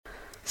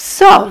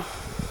So,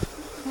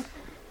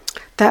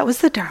 that was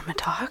the Dharma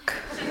talk.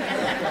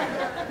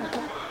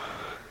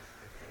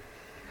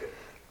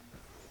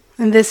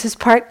 And this is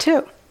part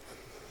 2.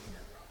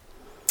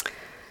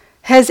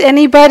 Has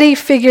anybody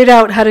figured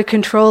out how to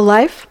control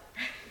life?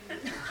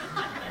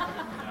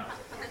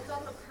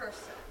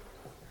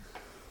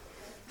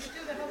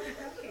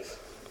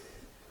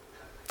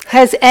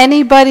 Has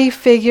anybody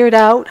figured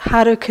out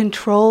how to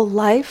control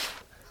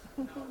life?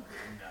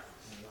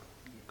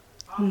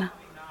 No.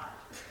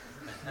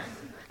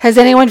 Has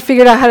anyone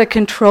figured out how to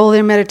control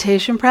their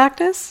meditation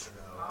practice?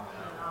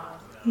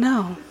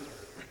 No.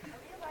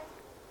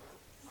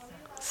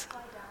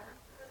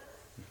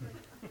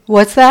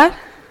 What's that?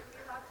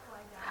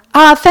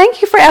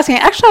 Thank you for asking.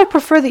 Actually, I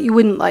prefer that you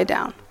wouldn't lie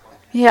down.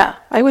 Yeah,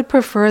 I would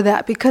prefer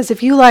that, because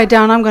if you lie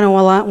down, I'm going to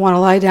want to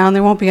lie down.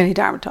 There won't be any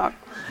Dharma talk.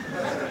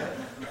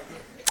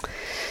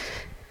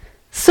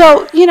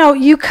 So,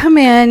 you come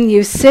in,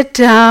 you sit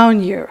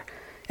down, you're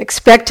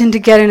expecting to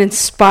get an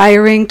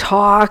inspiring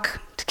talk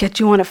to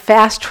get you on a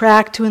fast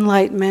track to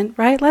enlightenment,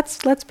 right?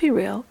 Let's be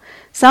real.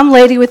 Some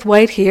lady with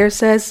white hair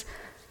says,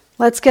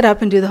 let's get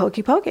up and do the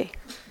hokey pokey.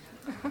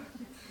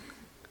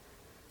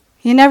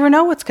 You never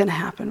know what's going to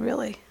happen,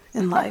 really,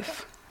 in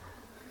life.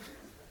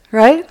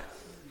 Right?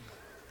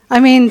 I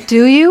mean,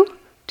 do you?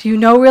 Do you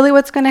know really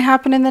what's going to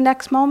happen in the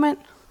next moment?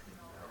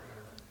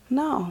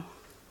 No.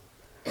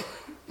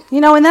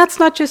 And that's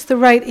not just the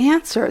right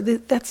answer.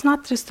 That's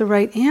not just the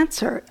right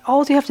answer.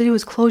 All you have to do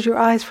is close your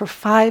eyes for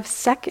 5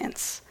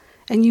 seconds,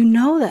 and you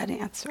know that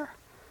answer.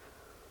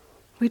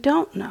 We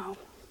don't know.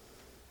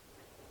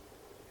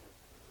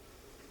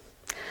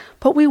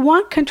 But we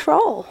want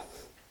control,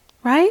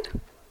 right?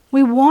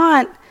 We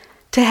want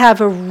to have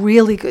a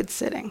really good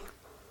sitting.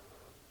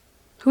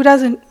 Who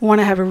doesn't want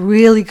to have a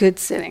really good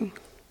sitting?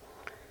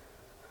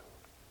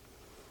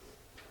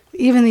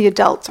 Even the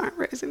adults aren't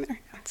raising their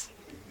hands.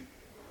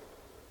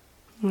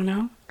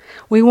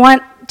 We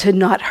want to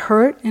not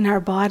hurt in our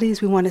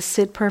bodies. We want to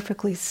sit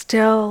perfectly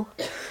still.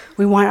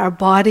 We want our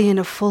body in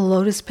a full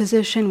lotus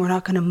position. We're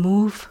not going to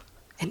move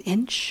an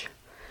inch.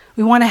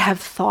 We want to have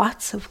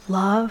thoughts of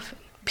love,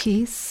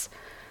 peace.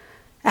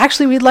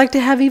 Actually, we'd like to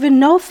have even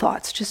no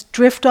thoughts, just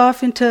drift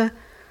off into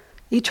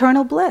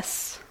eternal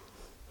bliss.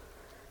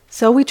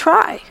 So we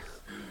try.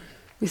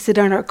 We sit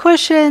on our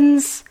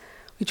cushions.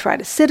 We try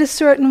to sit a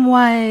certain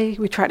way.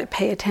 We try to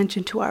pay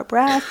attention to our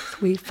breath.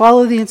 We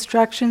follow the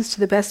instructions to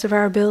the best of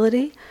our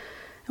ability.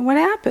 And what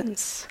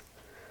happens?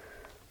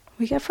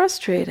 We get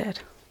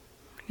frustrated.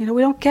 We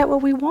don't get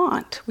what we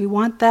want. We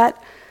want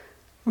that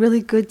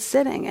really good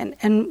sitting.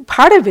 And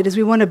part of it is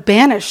we want to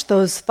banish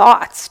those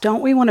thoughts.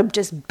 Don't we want to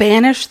just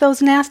banish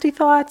those nasty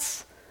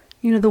thoughts?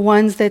 The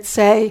ones that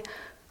say,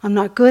 I'm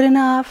not good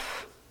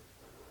enough.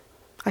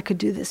 I could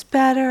do this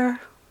better.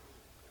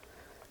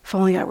 If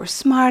only I were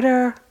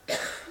smarter.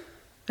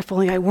 If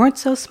only I weren't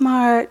so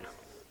smart.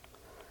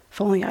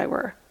 If only I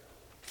were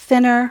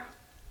thinner,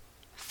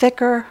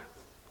 thicker,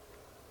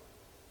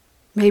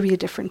 maybe a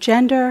different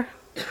gender.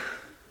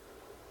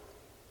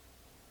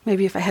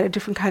 Maybe if I had a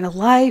different kind of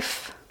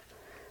life.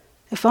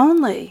 If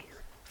only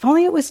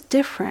it was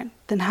different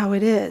than how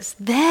it is,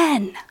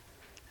 then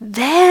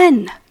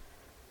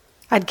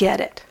I'd get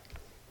it.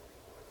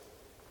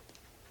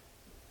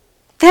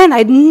 Then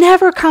I'd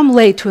never come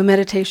late to a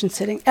meditation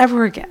sitting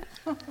ever again.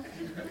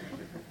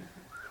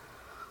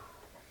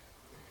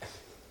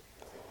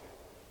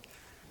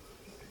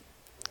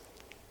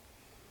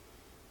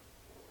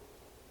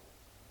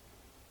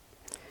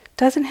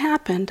 Doesn't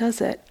happen, does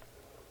it?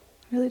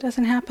 It really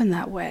doesn't happen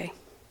that way.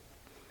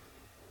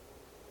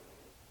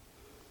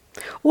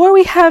 Or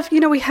we have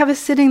a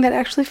sitting that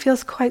actually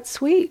feels quite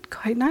sweet,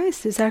 quite nice.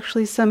 There's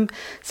actually some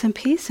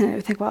peace in it.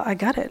 We think, well, I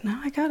got it. No,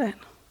 I got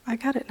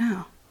it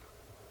now.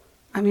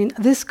 I mean,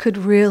 this could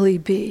really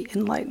be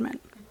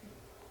enlightenment.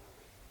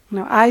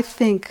 I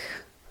think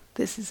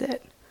this is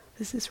it.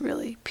 This is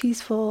really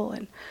peaceful,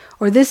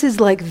 or this is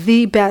like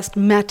the best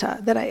metta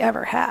that I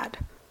ever had.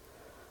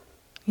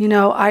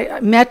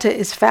 Metta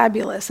is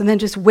fabulous, and then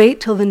just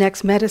wait till the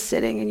next metta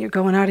sitting and you're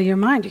going out of your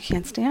mind. You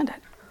can't stand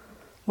it.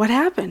 What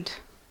happened?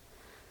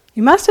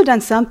 You must have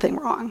done something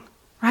wrong,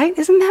 right?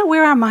 Isn't that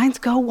where our minds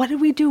go? What did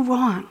we do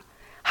wrong?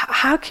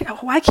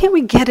 Why can't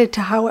we get it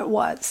to how it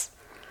was?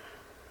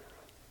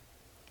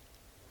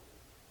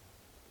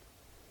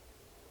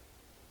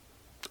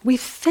 We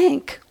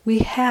think we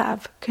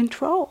have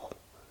control.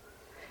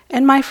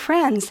 And my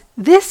friends,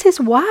 this is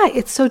why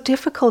it's so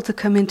difficult to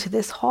come into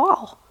this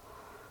hall.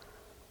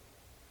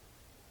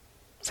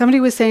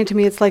 Somebody was saying to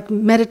me, it's like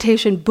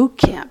meditation boot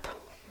camp.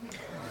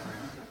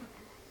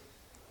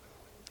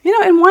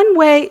 In one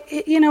way,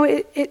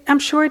 I'm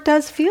sure it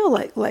does feel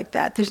like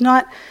that. There's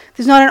not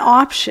an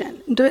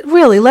option.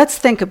 Really, let's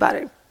think about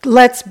it.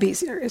 Let's be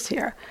serious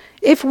here.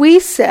 If we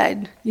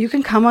said, you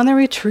can come on the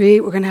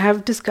retreat, we're going to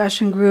have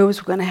discussion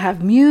groups, we're going to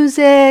have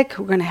music,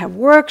 we're going to have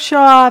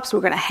workshops,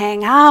 we're going to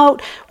hang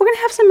out, we're going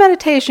to have some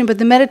meditation, but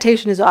the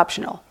meditation is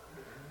optional.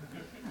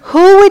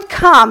 Who would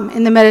come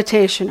in the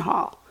meditation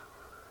hall?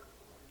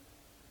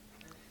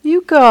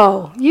 You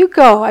go. You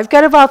go. I've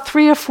got about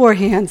 3 or 4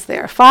 hands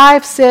there.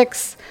 5,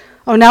 6.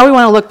 Oh, now we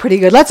want to look pretty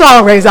good. Let's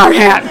all raise our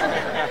hand.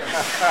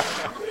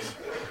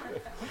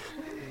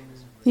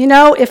 You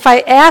know, if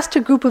I asked a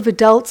group of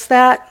adults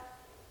that,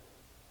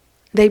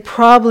 they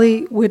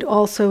probably would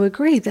also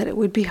agree that it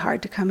would be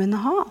hard to come in the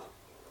hall.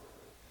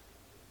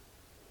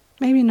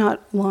 Maybe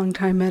not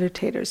long-time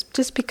meditators,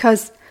 just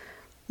because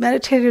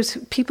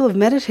meditators, people have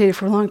meditated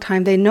for a long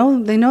time, they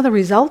know the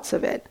results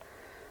of it.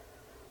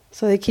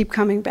 So they keep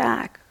coming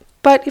back.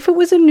 But if it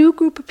was a new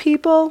group of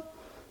people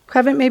who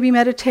haven't maybe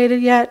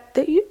meditated yet,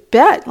 that you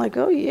bet, like,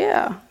 oh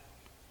yeah,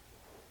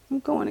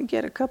 I'm going to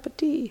get a cup of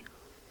tea.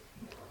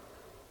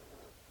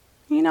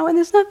 You know, and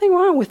there's nothing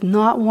wrong with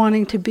not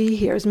wanting to be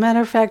here. As a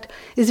matter of fact,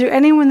 is there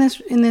anyone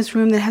in this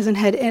room that hasn't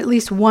had at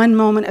least one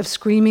moment of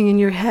screaming in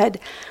your head,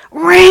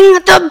 ring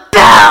the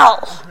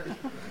bell?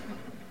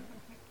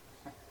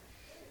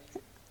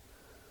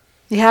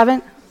 You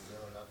haven't?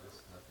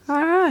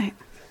 All right.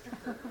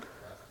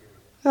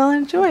 Well,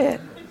 enjoy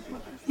it.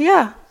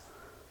 Yeah.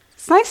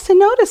 It's nice to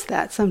notice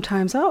that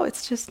sometimes. Oh,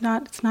 it's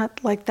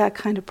not like that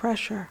kind of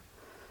pressure.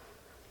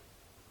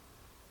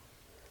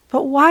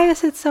 But why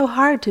is it so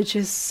hard to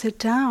just sit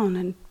down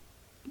and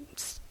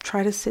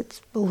try to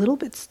sit a little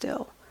bit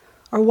still?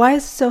 Or why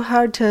is it so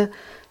hard to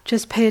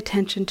just pay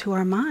attention to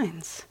our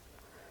minds?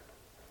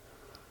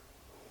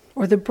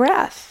 Or the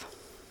breath?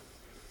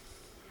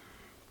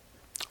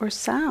 Or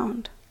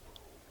sound?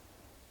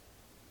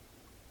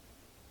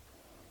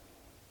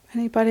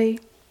 Anybody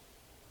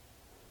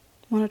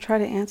want to try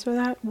to answer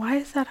that? Why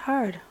is that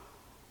hard?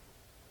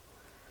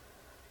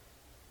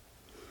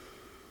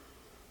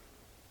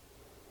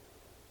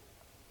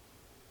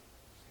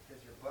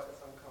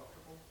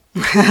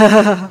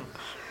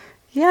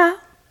 Yeah,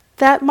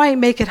 that might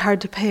make it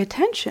hard to pay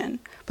attention.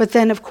 But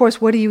then, of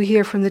course, what do you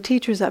hear from the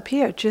teachers up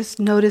here? Just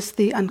notice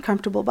the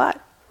uncomfortable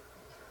butt,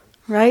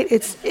 right?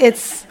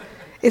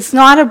 It's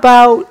not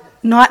about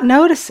not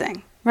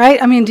noticing,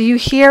 right? I mean, do you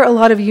hear a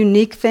lot of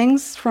unique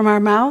things from our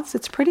mouths?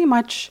 It's pretty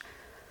much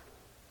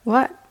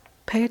what?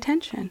 Pay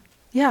attention.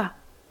 Yeah.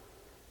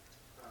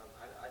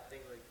 I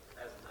think like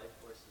as life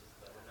forces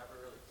that we're never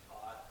really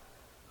taught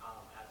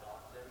as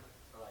often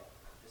to like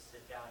just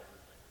sit down and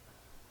like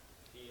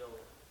feel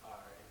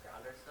and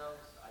ground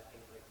ourselves. I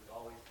think like we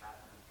always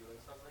have to be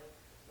doing something.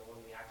 So when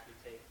we actually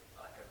take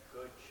like a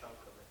good chunk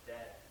of a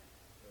day,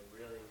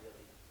 really,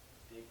 really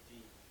dig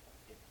deep,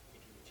 it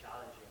can be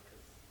challenging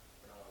because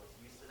we're not always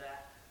used to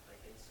that.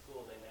 Like in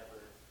school, they'll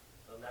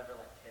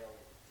never like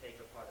take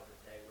a part of the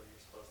day where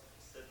you're supposed to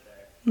just sit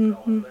there. You're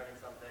always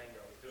learning something, you're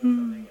always doing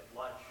something. At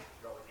lunch,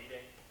 you're always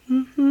eating.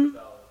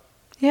 So,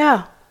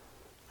 yeah,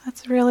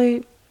 that's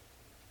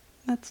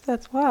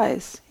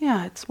wise.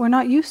 Yeah, we're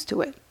not used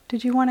to it.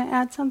 Did you want to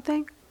add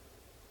something?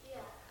 Yeah.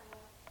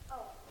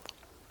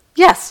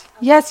 Yes,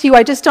 yes, you.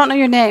 I just don't know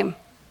your name.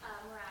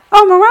 Mariah.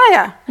 Oh,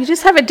 Mariah. You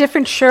just have a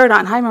different shirt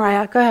on. Hi,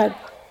 Mariah. Go ahead.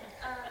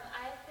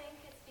 I think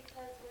it's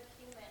because we're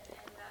human and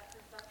that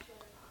perfection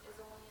is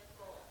only a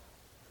goal.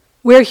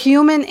 We're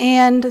human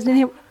and...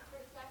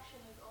 Perfection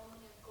is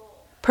only a goal.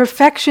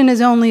 Perfection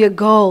is only a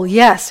goal.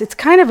 Yes, it's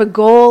kind of a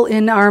goal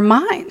in our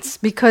minds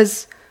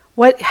because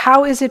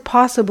how is it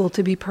possible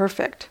to be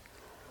perfect?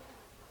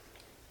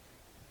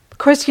 Of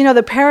course, you know,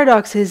 the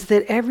paradox is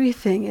that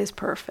everything is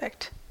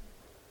perfect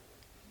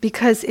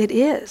because it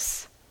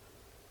is.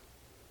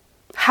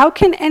 How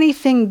can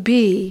anything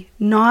be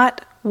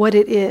not what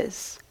it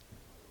is?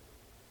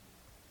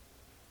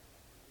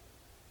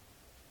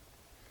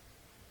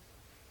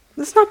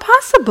 It's not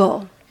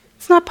possible.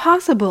 It's not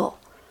possible.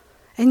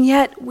 And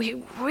yet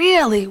we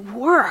really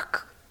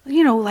work,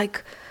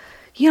 like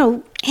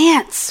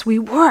ants. We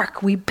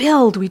work, we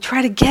build, we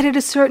try to get it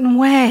a certain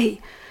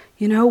way.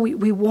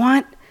 We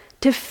want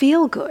to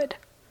feel good.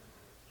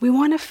 We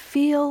want to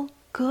feel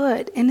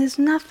good. And there's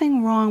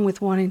nothing wrong with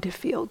wanting to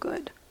feel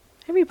good.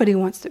 Everybody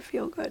wants to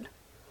feel good.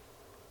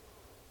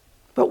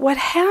 But what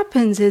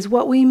happens is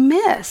what we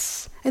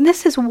miss, and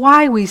this is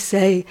why we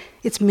say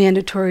it's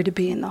mandatory to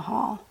be in the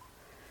hall.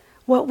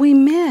 What we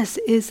miss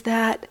is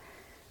that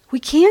we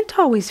can't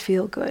always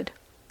feel good.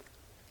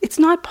 It's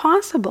not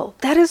possible.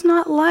 That is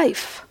not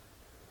life.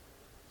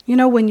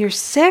 When you're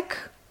sick,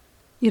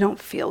 you don't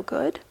feel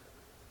good.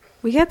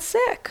 We get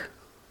sick.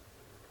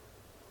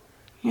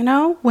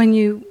 When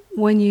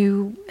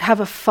you have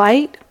a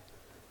fight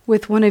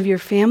with one of your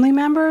family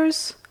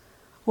members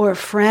or a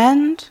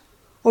friend,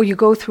 or you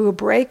go through a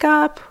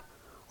breakup,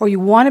 or you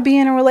want to be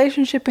in a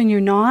relationship and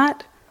you're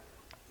not,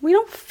 we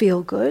don't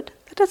feel good.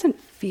 That doesn't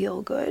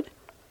feel good.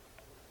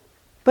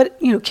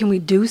 But, can we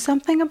do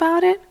something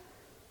about it?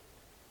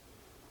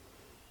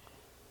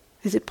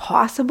 Is it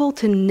possible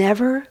to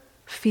never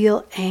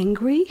feel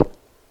angry?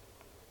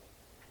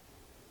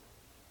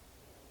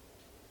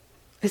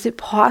 Is it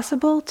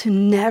possible to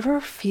never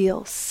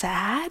feel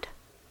sad,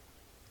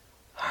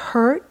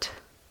 hurt,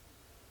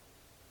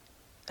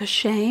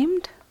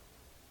 ashamed?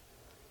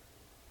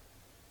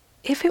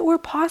 If it were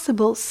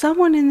possible,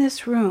 someone in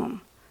this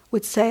room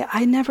would say,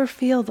 I never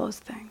feel those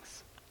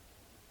things.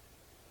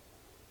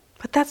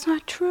 But that's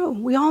not true.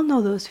 We all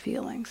know those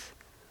feelings.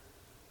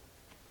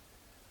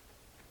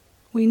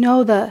 We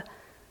know the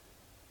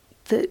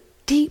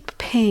deep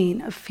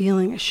pain of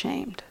feeling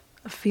ashamed,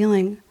 of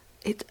feeling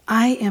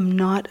I am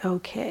not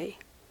okay.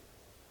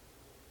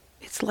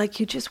 It's like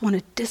you just want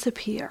to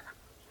disappear.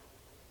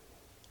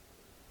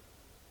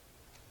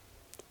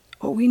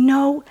 Or we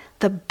know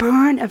the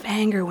burn of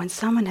anger when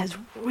someone has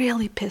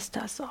really pissed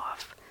us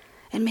off.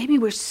 And maybe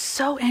we're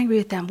so angry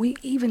at them, we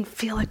even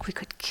feel like we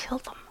could kill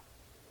them.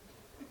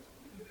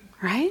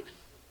 Right?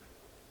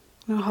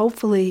 Well,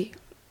 hopefully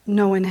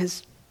no one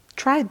has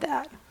tried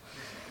that.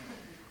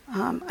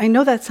 I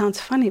know that sounds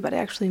funny, but I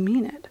actually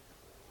mean it.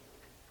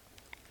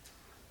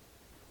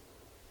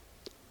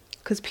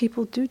 Because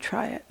people do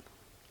try it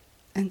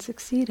and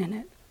succeed in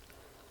it.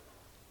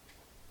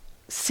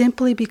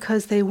 Simply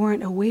because they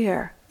weren't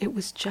aware it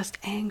was just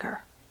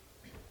anger.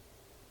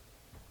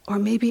 Or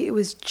maybe it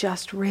was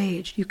just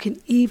rage. You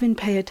can even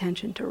pay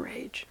attention to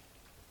rage.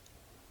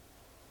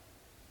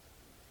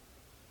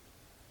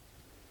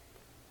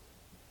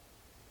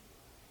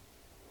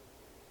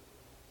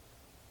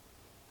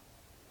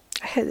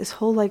 I had this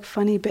whole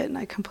funny bit and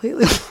I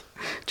completely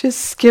just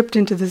skipped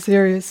into the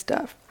serious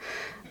stuff.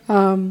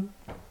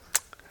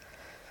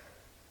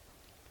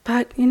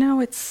 But,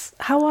 it's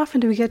how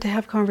often do we get to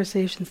have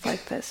conversations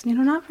like this?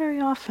 Not very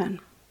often.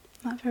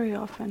 Not very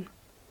often.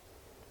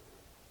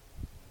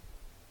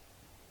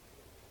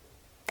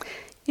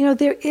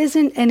 There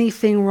isn't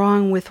anything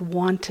wrong with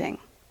wanting.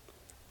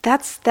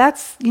 That's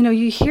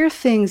you hear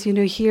things, you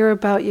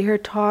hear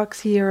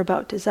talks here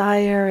about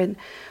desire and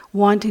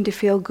wanting to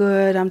feel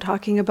good. I'm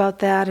talking about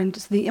that, and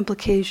just the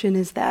implication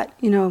is that,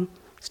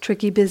 it's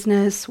tricky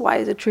business. Why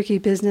is it tricky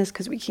business?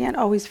 Because we can't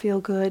always feel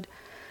good.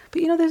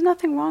 But there's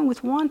nothing wrong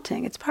with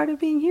wanting. It's part of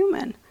being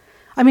human.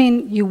 I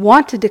mean, you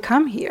wanted to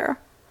come here,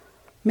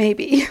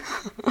 maybe.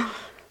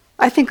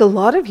 I think a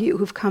lot of you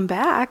who've come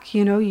back,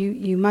 you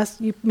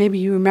maybe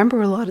you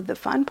remember a lot of the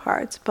fun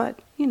parts, but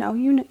you know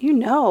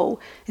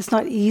it's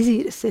not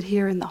easy to sit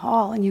here in the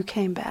hall and you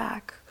came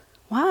back.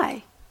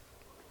 Why?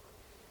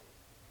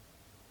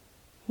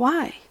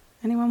 Why?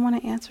 Anyone want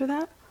to answer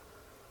that?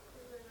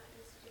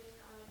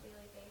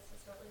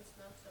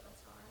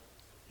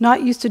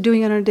 Not used to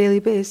doing it on a daily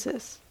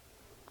basis.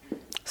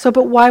 So,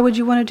 but why would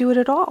you want to do it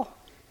at all?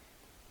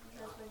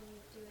 Because when you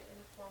do it in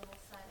a formal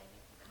setting,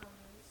 it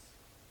becomes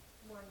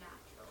more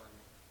natural and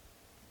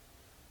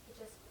it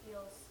just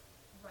feels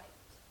right.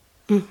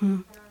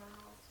 Mm-hmm.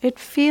 It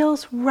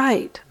feels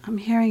right. I'm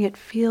hearing it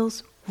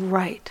feels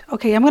right.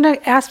 Okay, I'm going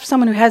to ask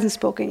someone who hasn't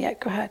spoken yet.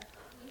 Go ahead.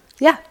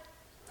 Yeah.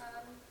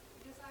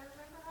 Because I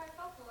remember how I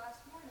felt the last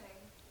morning.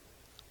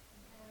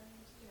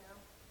 And,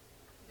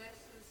 this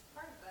is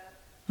part of that.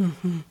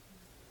 Mm-hmm.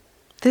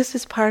 This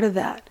is part of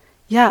that.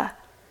 Yeah.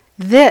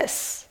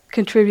 This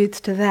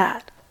contributes to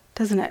that,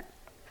 doesn't it?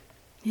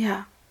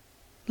 Yeah.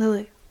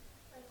 Lily.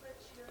 Like what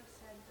Shira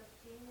said, the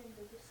pain and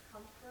the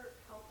discomfort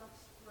help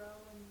us grow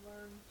and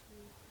learn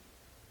too.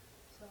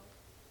 So,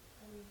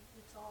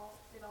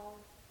 it all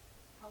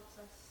helps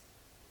us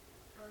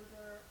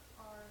further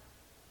our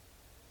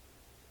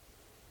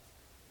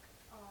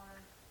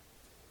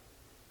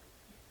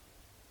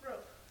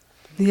growth.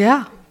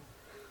 Yeah.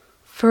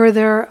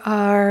 Further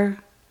our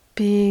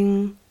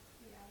being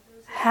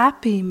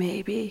happy,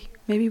 maybe.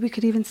 Maybe we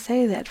could even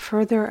say that.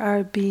 Further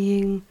our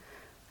being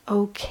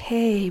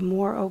okay,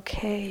 more at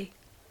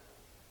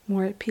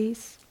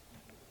peace.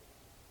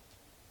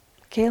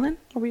 Kaylin,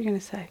 what were you going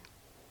to say?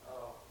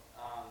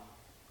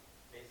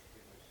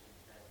 Basically what she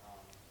said, how,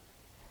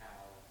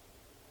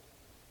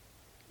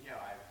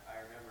 I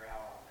remember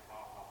how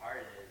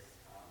hard it is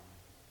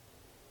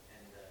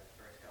in the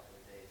first couple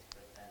of days,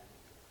 but then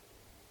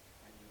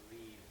when you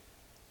leave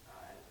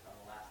on the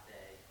last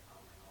day,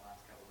 in the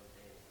last couple of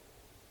days,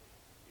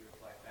 you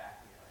reflect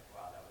back and you're like,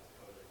 wow, that was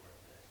totally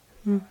worth it.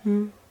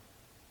 Mm-hmm. So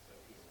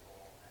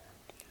peaceful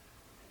and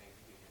it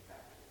makes you get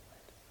back to your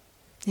life.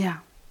 Yeah.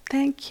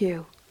 Thank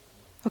you.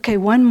 Okay,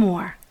 one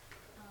more.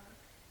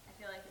 I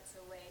feel like it's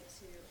a way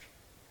to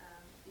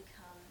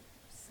become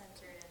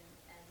centered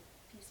and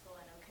peaceful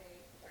and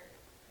okay for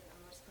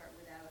the most part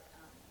without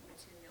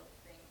material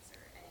things or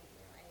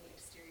any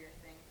exterior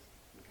things.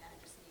 You kind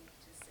of just need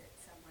to sit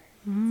somewhere,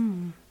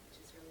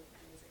 which is really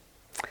amazing.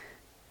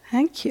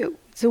 Thank you.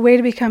 It's a way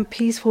to become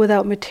peaceful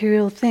without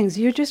material things.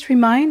 You're just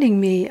reminding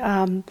me,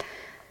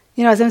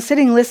 as I'm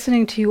sitting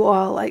listening to you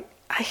all, I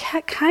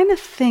kind of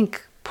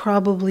think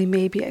probably,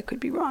 maybe I could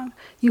be wrong.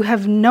 You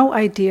have no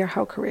idea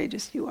how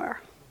courageous you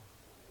are.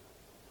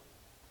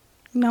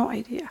 No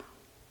idea.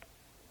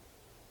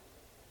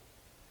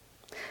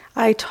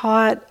 I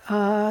taught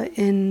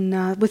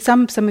with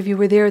some of you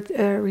were there at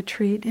a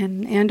retreat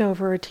in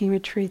Andover, a team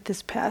retreat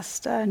this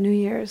past New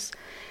Year's.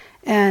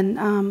 And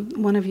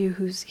one of you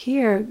who's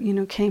here,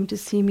 came to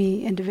see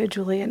me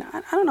individually, and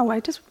I don't know why, I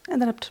just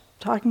ended up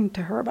talking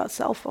to her about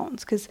cell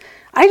phones, because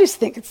I just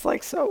think it's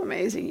so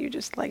amazing. You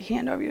just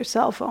hand over your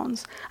cell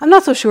phones. I'm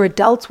not so sure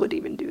adults would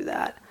even do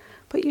that,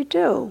 but you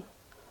do.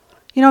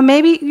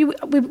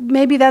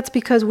 Maybe that's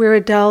because we're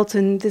adults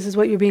and this is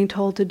what you're being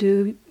told to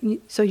do,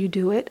 so you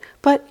do it.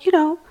 But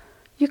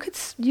you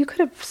could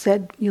have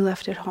said you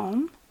left it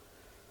home.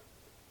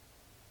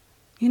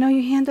 You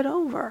hand it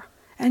over,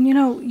 and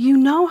you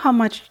know how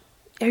much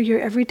your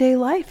everyday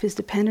life is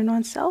dependent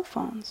on cell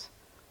phones,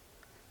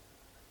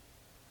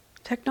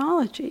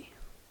 technology.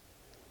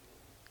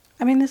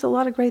 There's a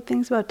lot of great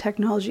things about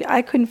technology.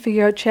 I couldn't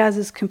figure out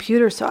Chaz's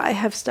computer, so I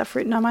have stuff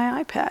written on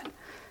my iPad.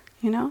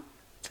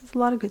 There's a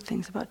lot of good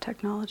things about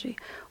technology.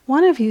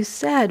 One of you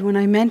said, when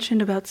I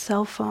mentioned about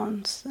cell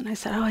phones, and I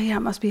said, oh yeah,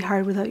 it must be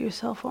hard without your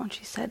cell phone.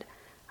 She said,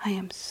 I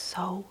am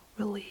so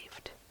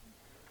relieved.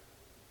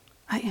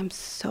 I am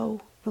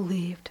so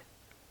relieved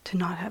to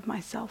not have my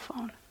cell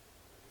phone.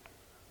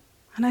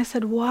 And I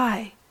said,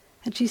 why?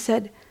 And she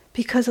said,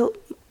 because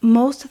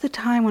most of the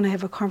time when I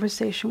have a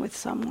conversation with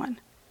someone,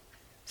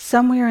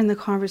 somewhere in the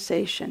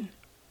conversation,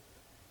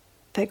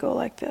 they go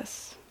like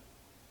this.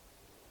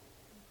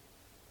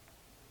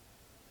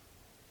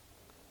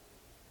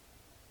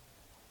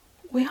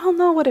 We all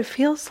know what it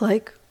feels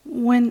like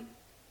when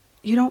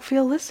you don't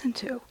feel listened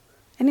to.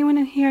 Anyone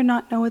in here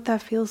not know what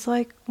that feels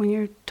like when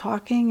you're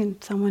talking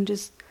and someone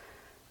just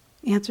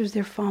answers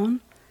their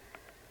phone?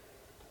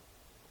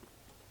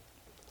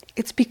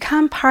 It's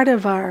become part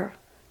of our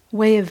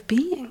way of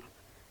being.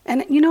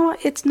 And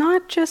it's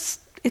not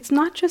just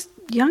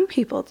young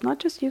people, it's not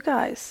just you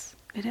guys.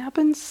 It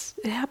happens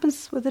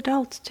with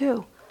adults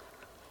too.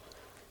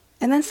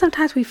 And then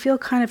sometimes we feel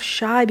kind of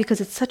shy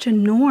because it's such a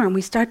norm.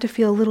 We start to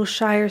feel a little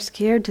shy or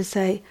scared to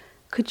say,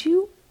 could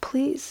you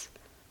please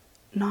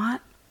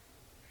not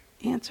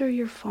answer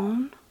your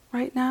phone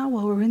right now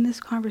while we're in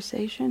this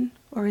conversation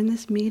or in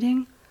this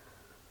meeting?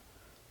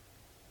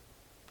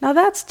 Now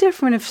that's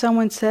different if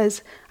someone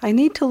says, I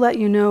need to let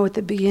you know at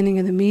the beginning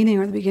of the meeting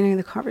or the beginning of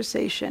the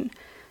conversation,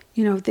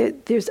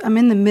 I'm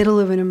in the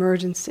middle of an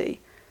emergency.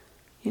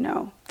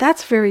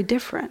 That's very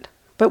different.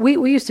 But we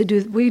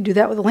do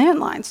that with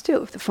landlines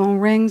too. If the phone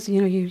rings,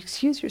 you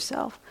excuse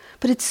yourself.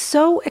 But it's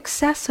so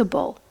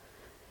accessible.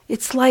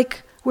 It's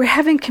like we're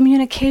having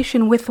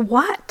communication with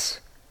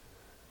what?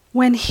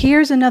 When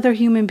here's another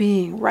human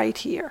being right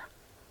here.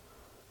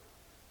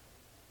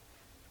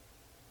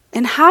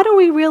 And how do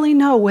we really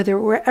know whether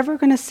we're ever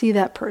going to see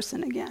that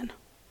person again?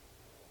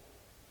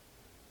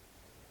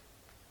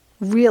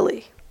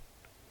 Really?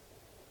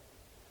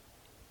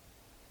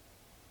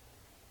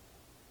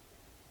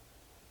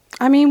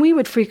 We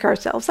would freak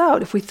ourselves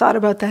out if we thought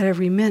about that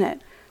every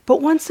minute.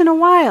 But once in a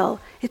while,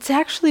 it's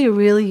actually a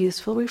really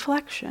useful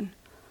reflection.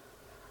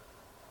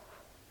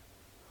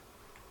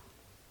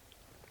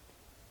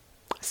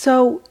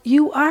 So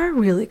you are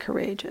really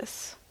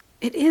courageous.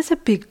 It is a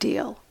big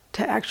deal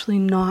to actually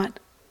not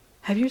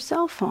have your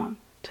cell phone,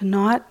 to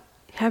not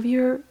have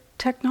your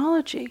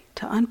technology,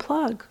 to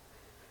unplug.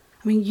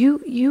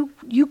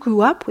 You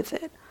grew up with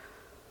it.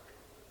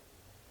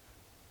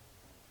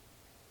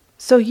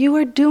 So you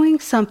are doing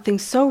something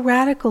so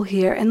radical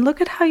here, and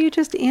look at how you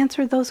just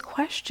answered those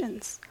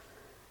questions.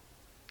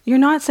 You're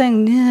not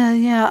saying,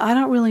 yeah, I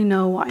don't really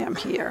know why I'm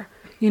here,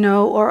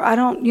 or I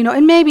don't,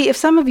 and maybe if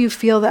some of you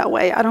feel that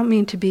way, I don't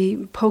mean to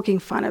be poking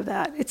fun of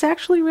that. It's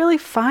actually really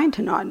fine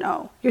to not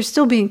know. You're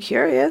still being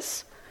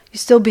curious, you're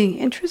still being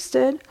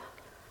interested.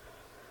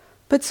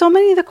 But so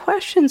many of the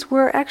questions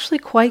were actually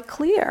quite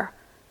clear.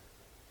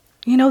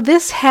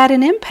 This had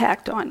an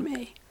impact on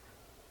me.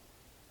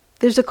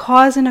 There's a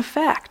cause and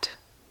effect.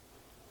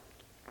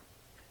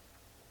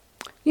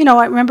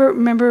 I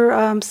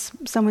remember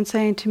someone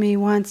saying to me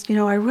once,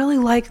 I really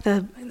like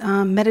the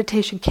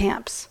meditation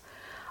camps,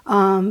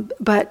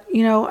 but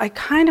I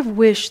kind of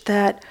wish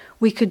that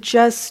we could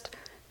just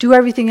do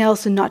everything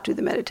else and not do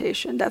the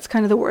meditation. That's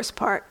kind of the worst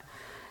part.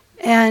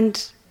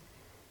 And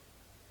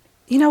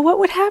what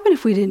would happen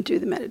if we didn't do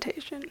the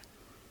meditation?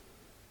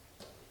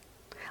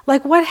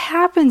 Like, what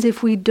happens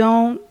if we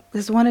don't,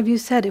 as one of you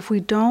said, if we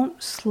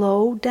don't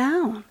slow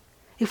down,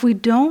 if we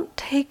don't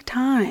take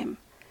time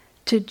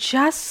to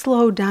just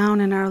slow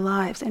down in our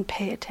lives and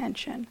pay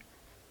attention?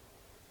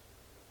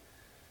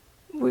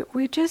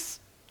 We're just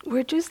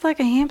like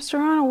a hamster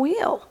on a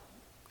wheel,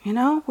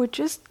 We're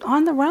just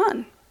on the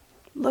run,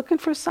 looking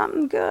for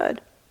something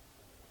good,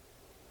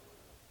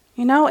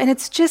 And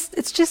it's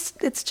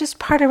just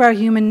part of our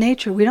human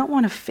nature. We don't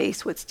want to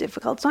face what's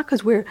difficult. It's not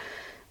because we're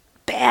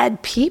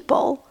bad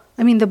people.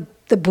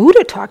 The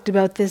Buddha talked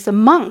about this, a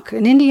monk,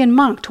 an Indian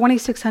monk,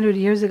 2,600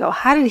 years ago.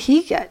 How did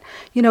he get?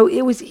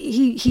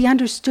 He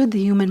understood the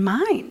human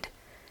mind.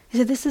 He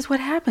said, this is what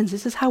happens.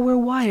 This is how we're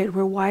wired.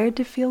 We're wired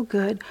to feel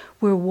good.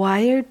 We're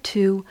wired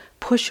to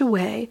push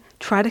away,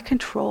 try to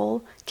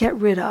control, get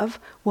rid of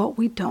what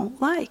we don't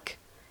like.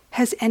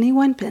 Has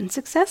anyone been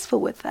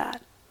successful with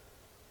that?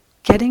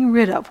 Getting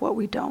rid of what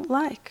we don't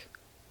like.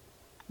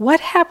 What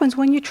happens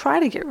when you try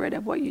to get rid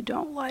of what you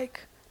don't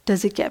like?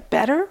 Does it get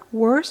better,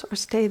 worse, or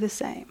stay the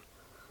same?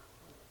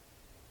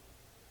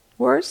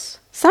 Worse?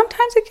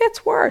 Sometimes it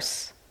gets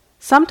worse.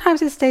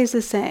 Sometimes it stays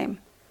the same.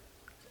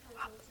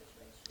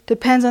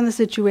 Depends on the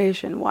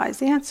situation.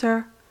 Wise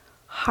answer.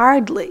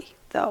 Hardly.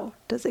 though,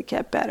 does it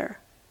get better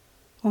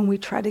when we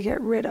try to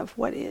get rid of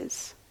what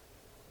is.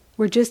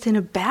 We're just in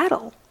a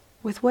battle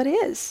with what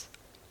is.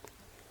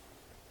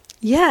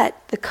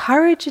 Yet, the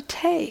courage it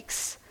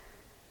takes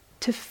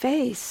to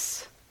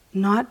face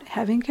not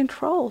having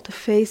control, to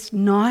face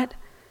not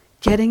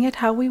getting it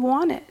how we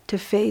want it, to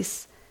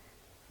face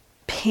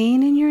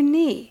pain in your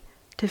knee,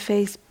 to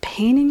face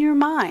pain in your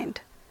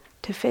mind,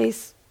 to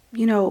face,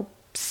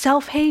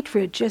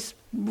 self-hatred just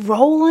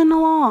rolling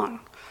along.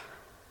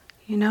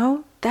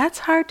 That's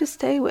hard to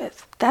stay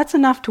with. That's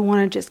enough to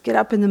want to just get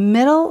up in the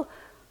middle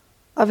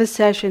of a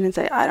session and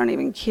say, I don't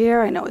even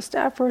care. I know a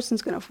staff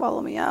person's going to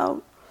follow me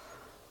out.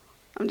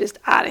 I'm just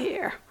out of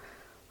here.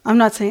 I'm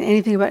not saying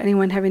anything about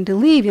anyone having to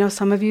leave.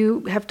 Some of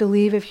you have to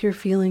leave if you're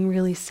feeling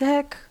really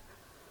sick.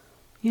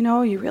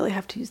 You really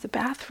have to use the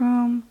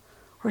bathroom.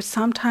 Or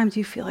sometimes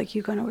you feel like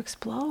you're going to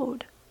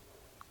explode.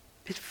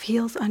 It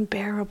feels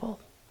unbearable.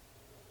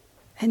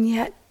 And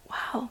yet,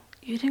 wow,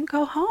 you didn't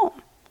go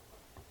home.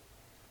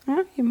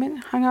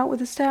 You hung out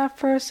with a staff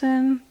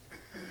person,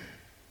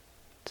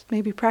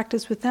 maybe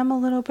practice with them a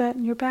little bit,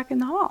 and you're back in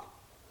the hall.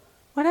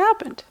 What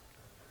happened?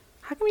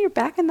 How come you're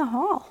back in the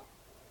hall?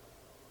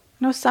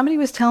 Somebody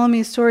was telling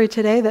me a story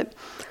today that,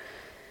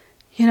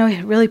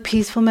 really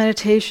peaceful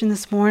meditation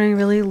this morning,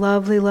 really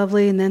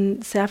lovely, and then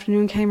this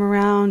afternoon came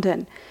around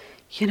and,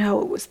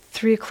 it was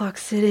 3 o'clock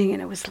sitting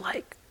and it was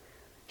like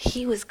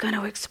he was going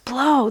to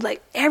explode.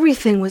 Like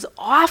everything was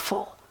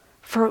awful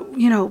for,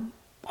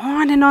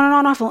 on and on and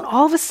on awful. And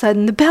all of a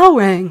sudden the bell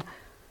rang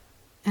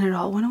and it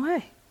all went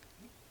away.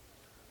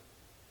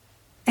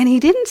 And he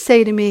didn't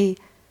say to me,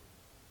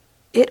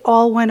 it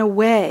all went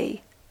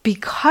away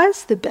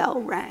because the bell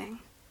rang.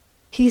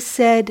 He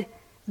said,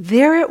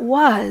 there it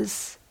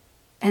was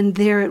and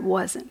there it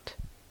wasn't.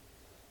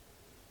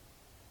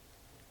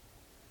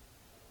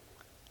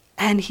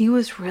 And he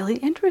was really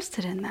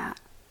interested in that.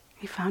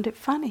 He found it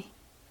funny.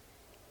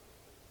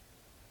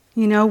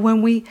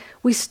 When we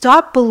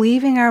stop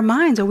believing our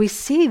minds, or we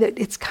see that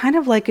it's kind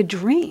of like a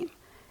dream.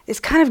 It's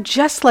kind of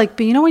just like,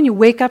 when you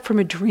wake up from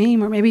a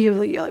dream, or maybe you're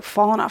like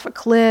falling off a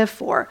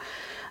cliff, or,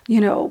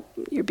 you're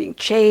being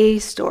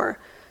chased, or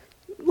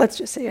let's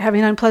just say you're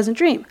having an unpleasant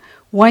dream.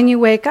 When you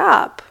wake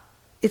up,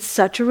 it's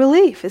such a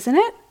relief, isn't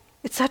it?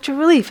 It's such a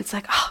relief. It's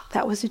like,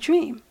 that was a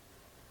dream.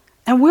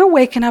 And we're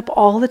waking up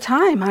all the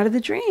time out of the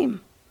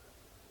dream.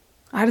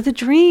 Out of the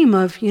dream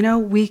of,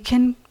 we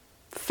can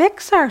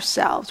fix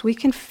ourselves. We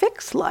can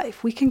fix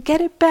life. We can get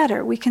it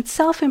better. We can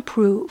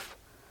self-improve.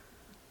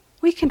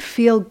 We can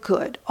feel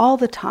good all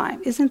the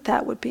time. Isn't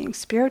that what being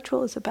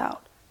spiritual is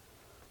about?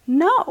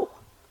 No.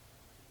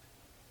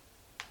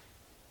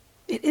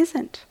 It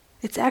isn't.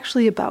 It's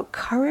actually about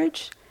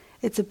courage.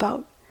 It's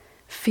about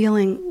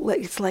feeling,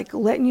 it's like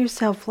letting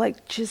yourself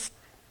just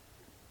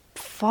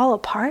fall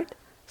apart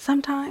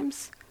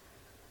sometimes.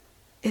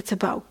 It's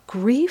about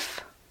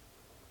grief.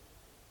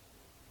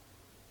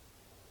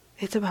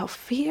 It's about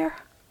fear.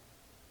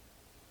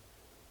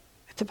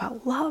 It's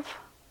about love.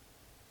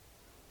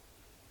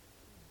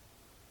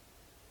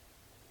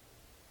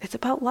 It's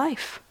about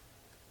life.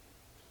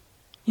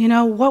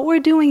 What we're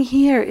doing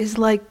here is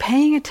like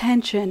paying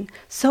attention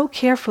so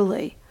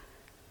carefully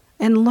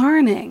and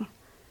learning.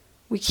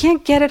 We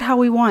can't get it how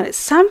we want it.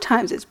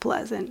 Sometimes it's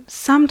pleasant.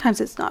 Sometimes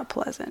it's not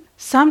pleasant.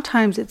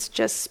 Sometimes it's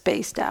just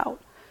spaced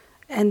out.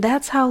 And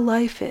that's how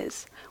life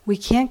is. We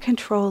can't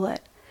control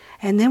it.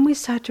 And then we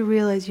start to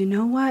realize,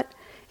 what?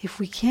 If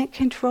we can't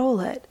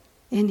control it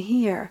in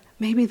here,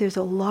 maybe there's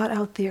a lot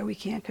out there we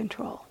can't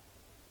control.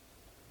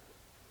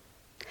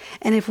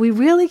 And if we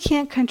really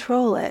can't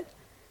control it,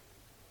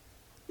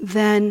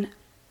 then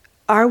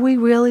are we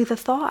really the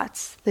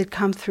thoughts that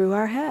come through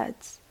our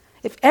heads?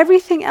 If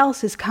everything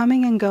else is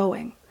coming and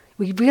going,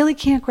 we really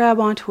can't grab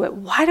onto it.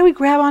 Why do we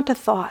grab onto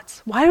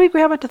thoughts? Why do we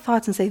grab onto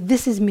thoughts and say,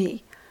 this is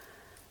me?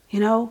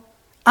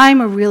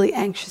 I'm a really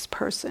anxious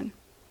person.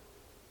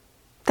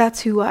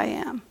 That's who I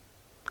am.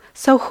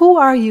 So who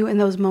are you in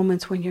those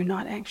moments when you're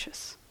not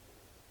anxious?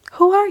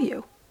 Who are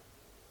you?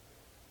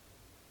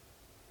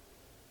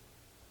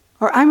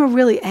 Or I'm a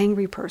really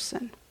angry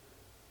person.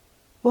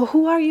 Well,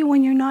 who are you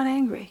when you're not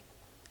angry?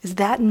 Is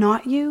that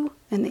not you?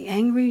 And the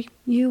angry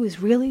you is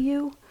really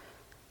you?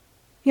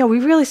 We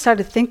really start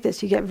to think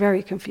this, you get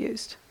very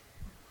confused.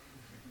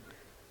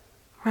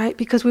 Right?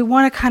 Because we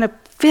want to kind of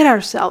fit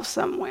ourselves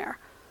somewhere.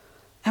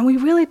 And we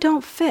really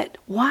don't fit.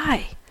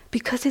 Why?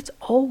 Because it's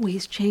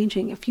always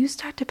changing. If you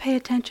start to pay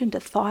attention to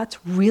thoughts,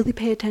 really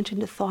pay attention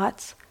to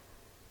thoughts,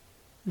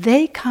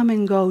 they come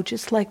and go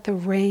just like the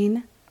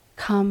rain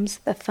comes,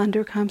 the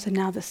thunder comes, and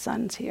now the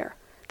sun's here.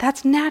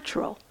 That's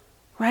natural,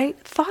 right?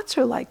 Thoughts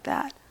are like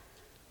that.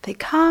 They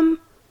come,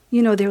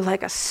 they're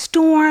like a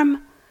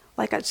storm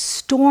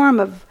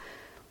of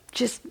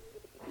just,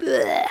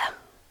 bleh.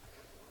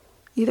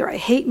 Either I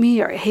hate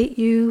me or I hate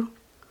you.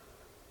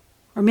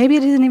 Or maybe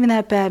it isn't even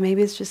that bad.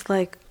 Maybe it's just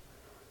like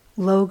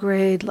low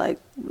grade,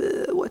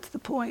 what's the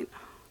point?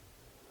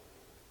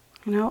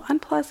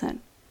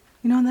 Unpleasant.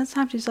 And then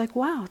sometimes she's like,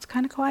 wow, it's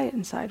kind of quiet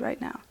inside right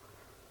now.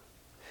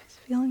 It's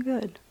feeling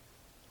good.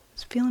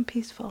 It's feeling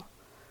peaceful.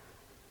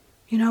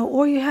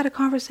 or you had a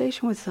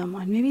conversation with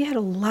someone. Maybe you had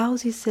a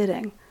lousy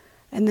sitting,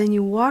 and then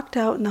you walked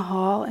out in the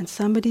hall and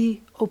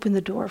somebody opened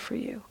the door for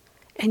you,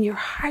 and your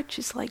heart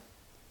just like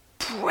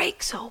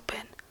breaks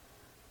open.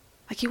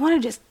 Like you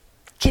want to just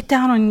get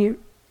down on your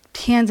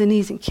hands and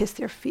knees and kiss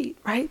their feet,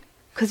 right?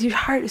 Because your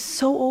heart is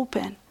so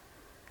open,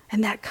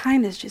 and that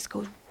kindness just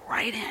goes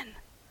right in.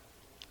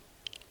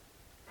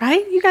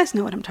 Right? You guys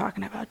know what I'm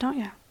talking about, don't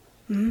you?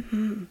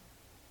 Mm-hmm.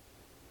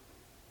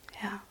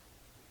 Yeah.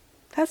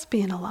 That's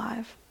being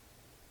alive.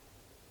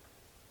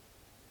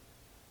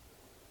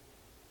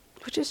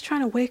 We're just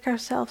trying to wake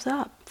ourselves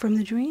up from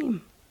the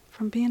dream,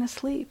 from being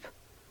asleep.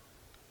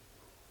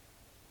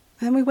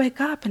 And then we wake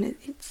up and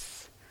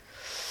it's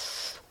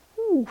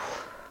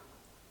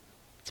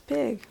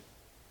big.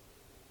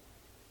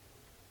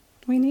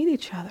 We need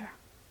each other,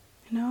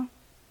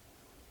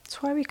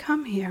 That's why we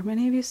come here.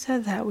 Many of you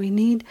said that. We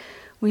need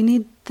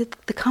the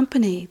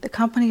company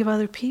of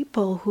other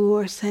people who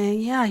are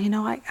saying, yeah,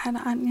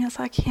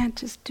 I can't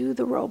just do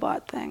the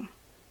robot thing.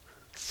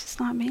 It's just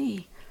not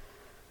me.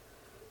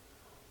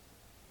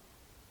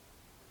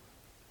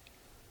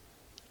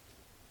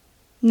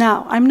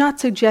 Now, I'm not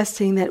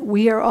suggesting that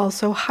we are all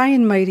so high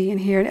and mighty in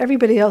here and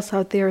everybody else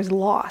out there is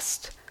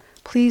lost.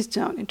 Please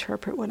don't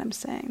interpret what I'm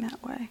saying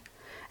that way.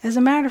 As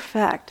a matter of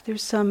fact,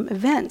 there's some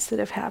events that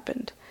have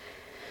happened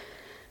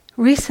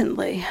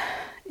recently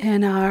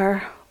in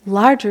our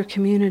larger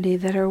community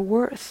that are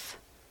worth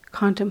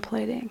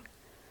contemplating.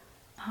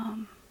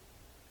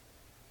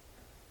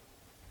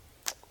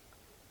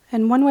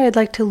 And one way I'd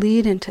like to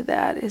lead into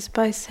that is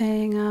by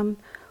saying,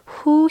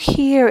 who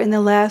here in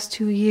the last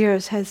 2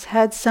 years has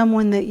had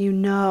someone that you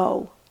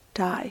know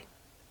die?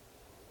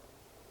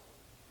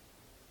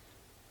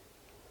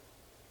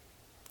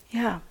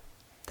 Yeah,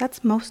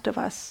 that's most of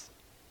us,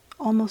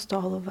 almost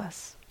all of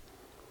us.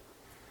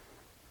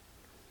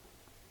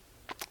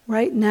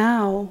 Right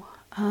now,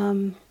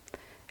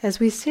 as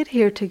we sit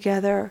here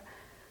together,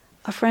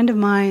 a friend of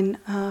mine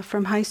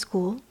from high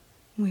school,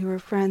 we were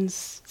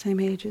friends,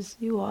 same age as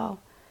you all,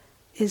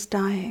 is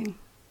dying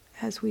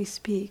as we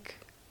speak.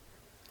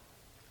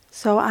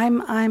 So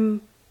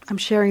I'm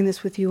sharing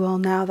this with you all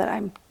now that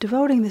I'm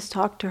devoting this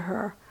talk to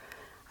her.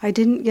 I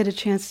didn't get a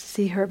chance to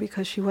see her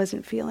because she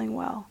wasn't feeling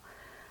well.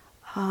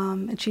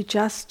 And she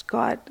just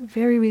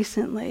very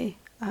recently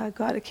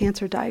got a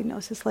cancer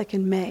diagnosis, like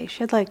in May.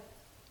 She had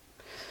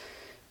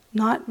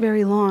not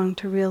very long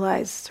to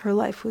realize her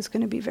life was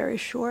going to be very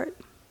short.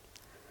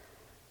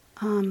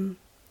 Her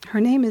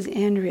name is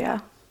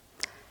Andrea.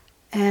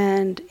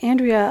 And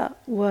Andrea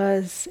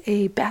was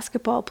a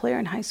basketball player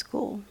in high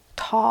school.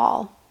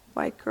 Tall,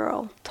 white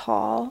girl,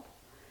 tall.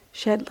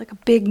 She had a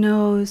big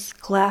nose,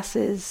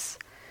 glasses.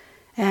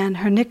 And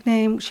her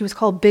nickname, she was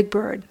called Big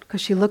Bird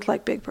because she looked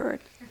like Big Bird.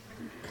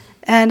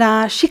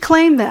 And she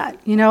claimed that.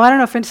 I don't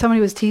know if somebody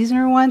was teasing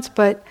her once,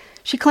 but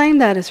she claimed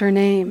that as her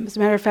name. As a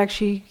matter of fact,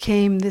 she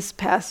came this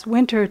past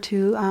winter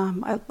to,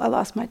 I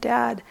lost my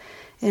dad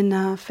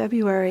in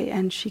February,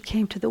 and she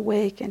came to the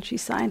wake and she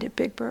signed it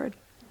Big Bird.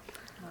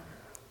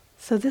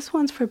 So this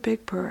one's for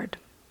Big Bird.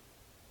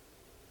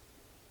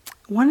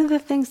 One of the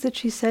things that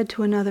she said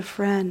to another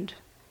friend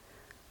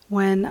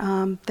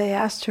when they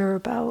asked her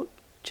about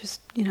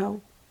just,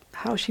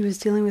 how she was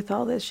dealing with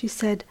all this, she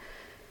said,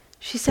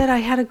 I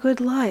had a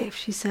good life.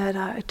 She said,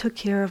 I took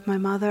care of my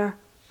mother,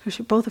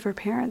 both of her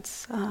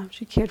parents.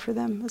 She cared for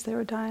them as they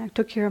were dying. I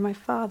took care of my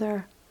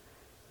father,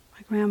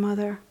 my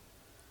grandmother.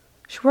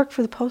 She worked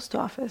for the post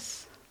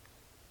office,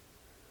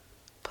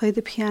 played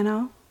the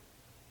piano,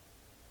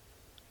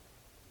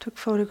 took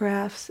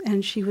photographs,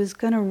 and she was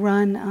going to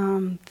run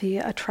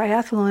a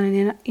triathlon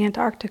in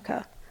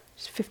Antarctica.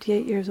 She's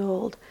 58 years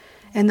old.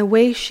 And the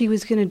way she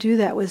was going to do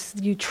that was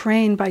you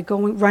train by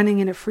running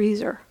in a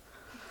freezer.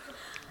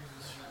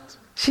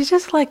 She's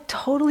just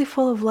totally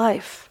full of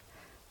life.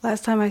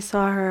 Last time I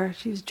saw her,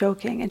 she was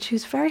joking, and she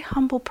was a very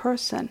humble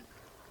person.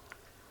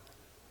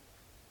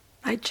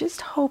 I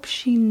just hope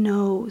she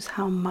knows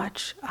how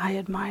much I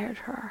admired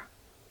her.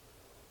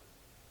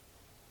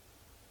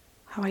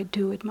 How I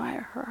do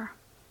admire her.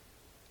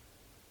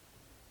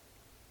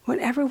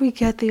 Whenever we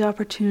get the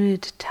opportunity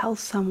to tell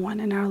someone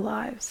in our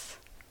lives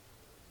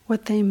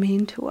what they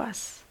mean to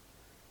us,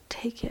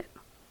 take it.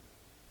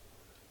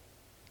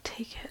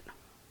 Take it.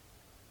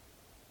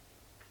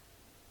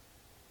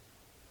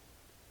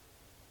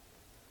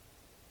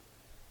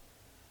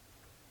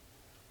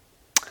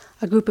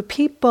 A group of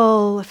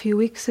people a few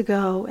weeks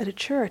ago at a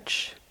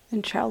church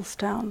in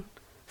Charlestown,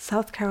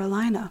 South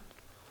Carolina,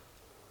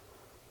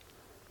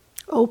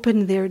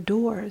 opened their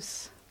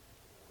doors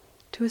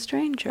to a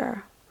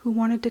stranger who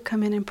wanted to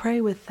come in and pray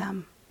with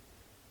them.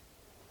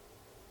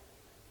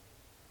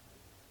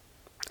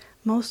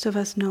 Most of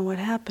us know what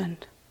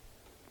happened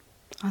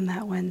on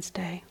that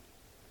Wednesday.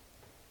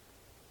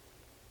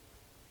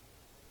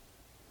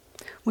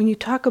 When you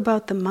talk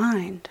about the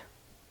mind,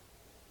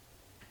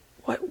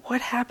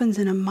 what happens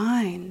in a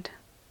mind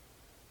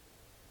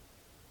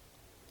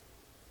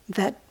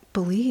that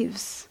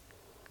believes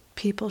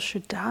people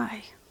should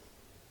die?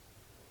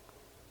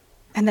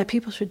 And that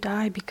people should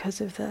die because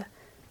of the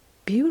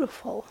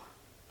beautiful,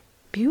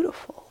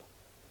 beautiful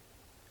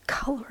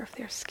color of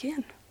their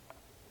skin.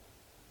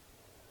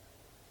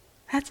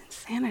 That's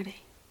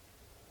insanity.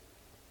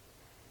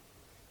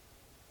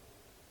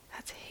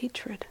 That's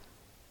hatred.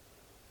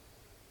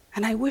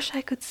 And I wish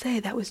I could say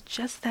that was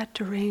just that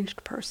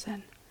deranged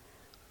person.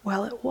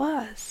 Well, it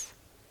was.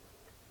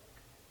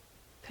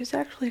 There's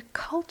actually a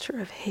culture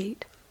of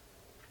hate.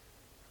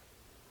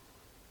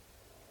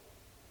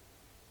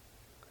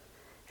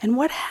 And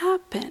what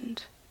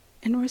happened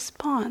in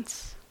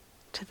response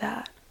to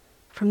that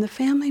from the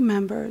family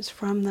members,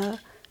 from the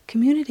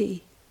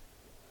community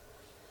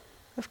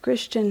of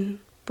Christian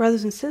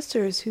brothers and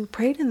sisters who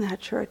prayed in that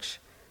church?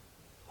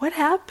 What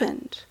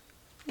happened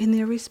in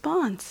their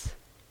response?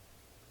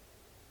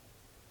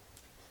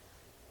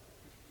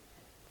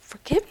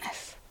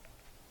 Forgiveness.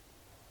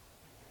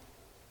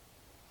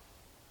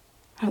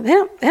 Oh,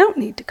 they don't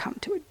need to come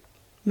to a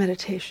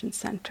meditation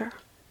center.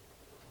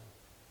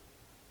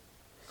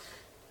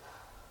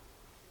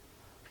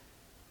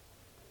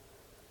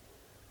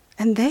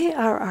 And they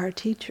are our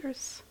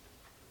teachers.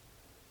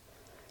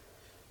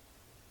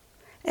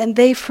 And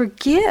they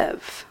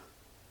forgive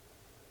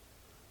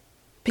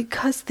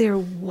because they're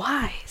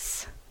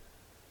wise,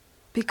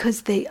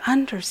 because they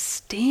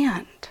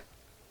understand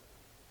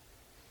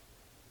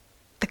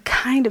the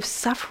kind of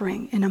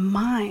suffering in a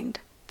mind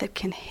that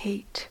can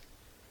hate.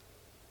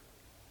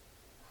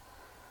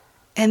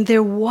 And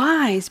they're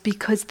wise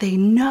because they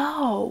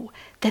know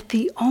that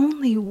the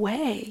only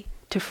way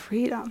to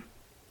freedom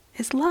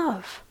is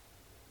love.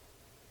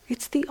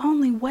 It's the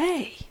only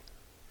way.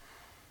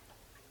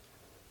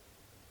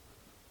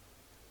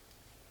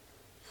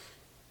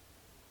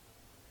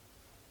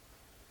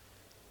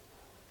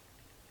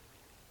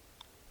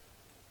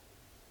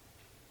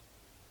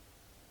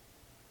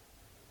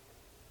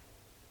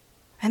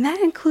 And that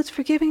includes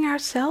forgiving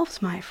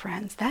ourselves, my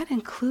friends. That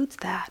includes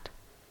that.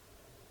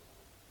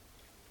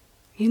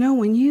 You know,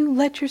 when you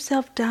let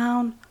yourself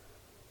down,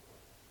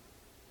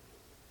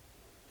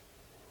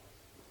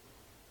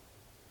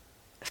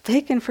 if they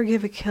can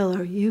forgive a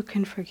killer, you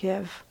can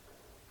forgive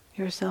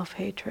your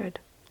self-hatred.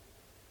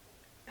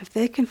 If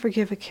they can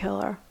forgive a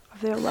killer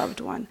of their loved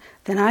one,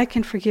 then I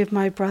can forgive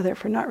my brother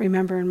for not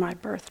remembering my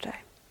birthday.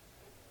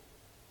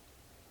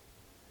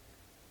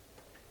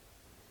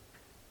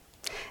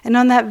 And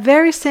on that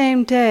very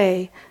same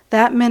day,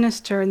 that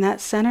minister and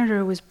that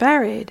senator was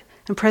buried,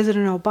 and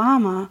President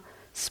Obama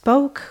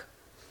spoke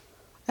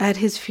at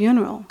his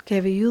funeral,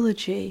 gave a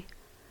eulogy.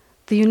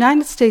 The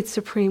United States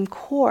Supreme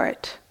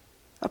Court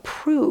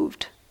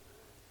approved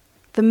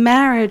the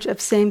marriage of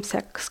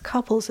same-sex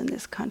couples in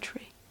this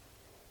country.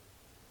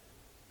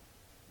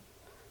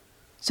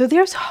 So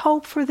there's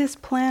hope for this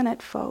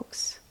planet,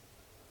 folks.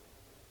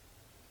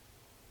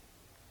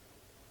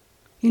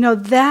 You know,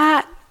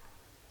 that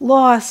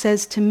law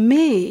says to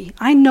me,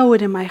 I know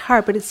it in my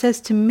heart, but it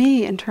says to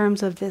me in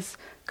terms of this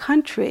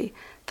country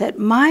that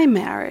my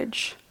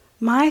marriage,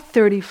 my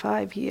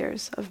 35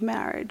 years of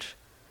marriage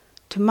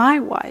to my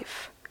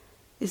wife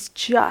is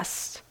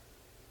just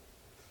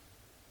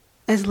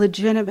as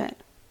legitimate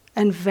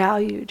and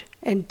valued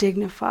and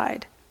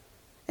dignified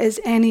as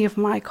any of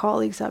my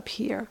colleagues up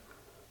here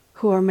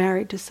who are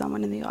married to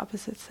someone in the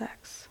opposite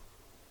sex.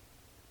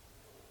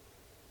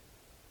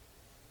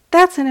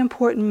 That's an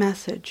important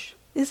message,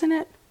 isn't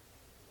it?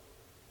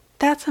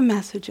 That's a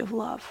message of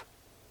love.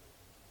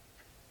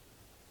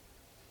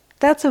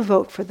 That's a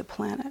vote for the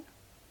planet.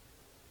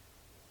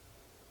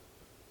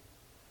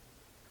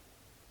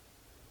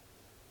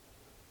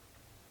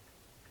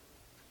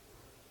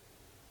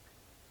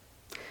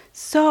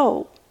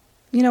 So,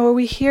 you know, are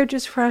we here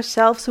just for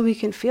ourselves so we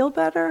can feel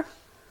better?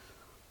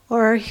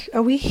 Or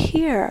are we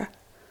here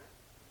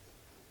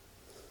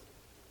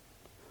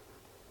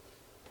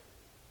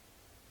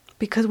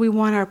because we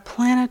want our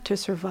planet to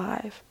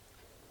survive?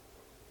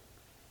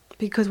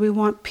 Because we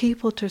want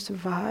people to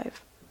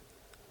survive?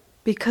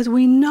 Because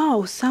we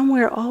know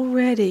somewhere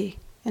already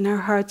in our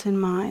hearts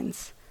and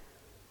minds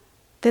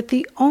that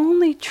the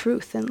only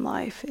truth in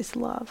life is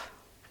love.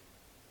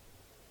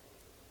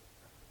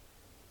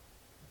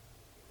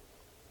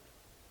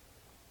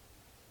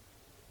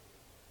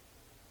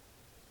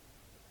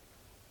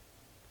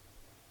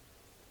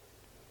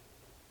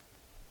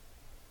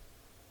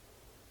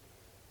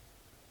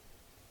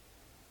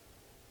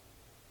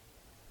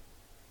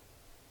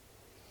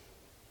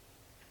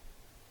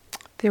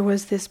 There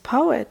was this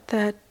poet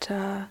that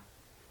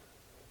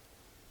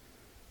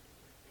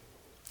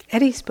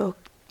Eddie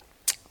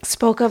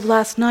spoke of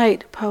last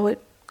night, a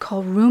poet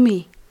called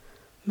Rumi.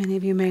 Many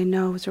of you may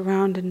know, was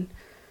around and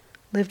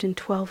lived in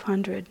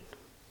 1200.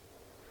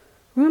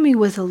 Rumi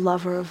was a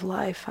lover of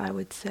life, I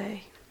would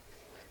say.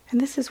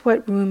 And this is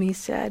what Rumi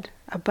said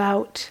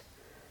about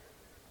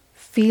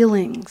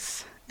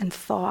feelings and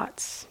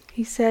thoughts.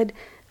 He said,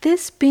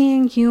 "This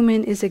being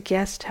human is a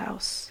guest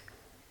house.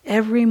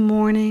 Every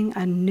morning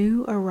a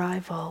new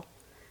arrival,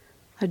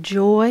 a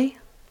joy,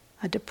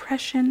 a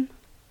depression,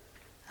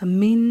 a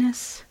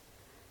meanness.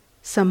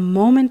 Some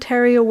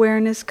momentary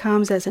awareness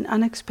comes as an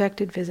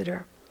unexpected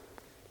visitor.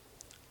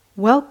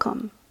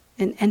 Welcome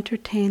and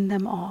entertain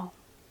them all.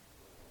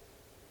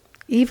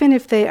 Even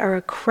if they are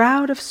a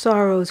crowd of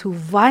sorrows who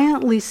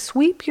violently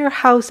sweep your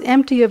house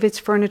empty of its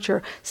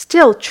furniture,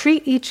 still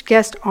treat each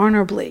guest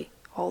honorably.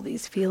 All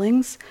these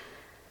feelings.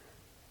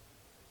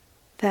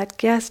 That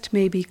guest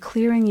may be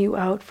clearing you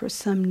out for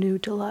some new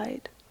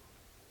delight.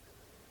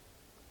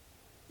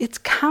 It's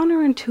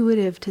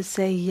counterintuitive to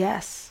say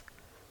yes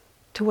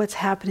to what's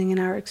happening in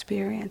our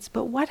experience,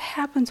 but what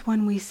happens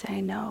when we say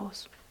no?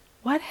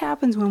 What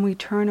happens when we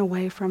turn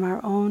away from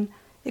our own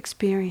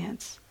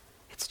experience?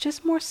 It's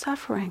just more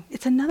suffering.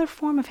 It's another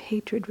form of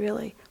hatred,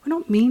 really. We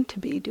don't mean to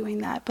be doing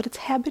that, but it's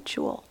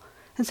habitual.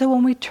 And so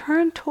when we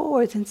turn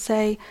towards and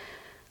say,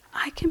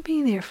 I can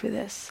be there for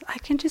this, I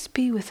can just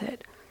be with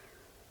it.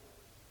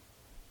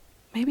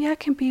 Maybe I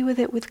can be with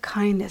it with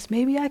kindness.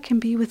 Maybe I can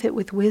be with it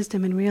with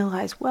wisdom and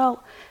realize,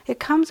 well, it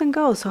comes and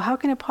goes, so how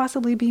can it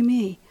possibly be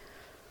me?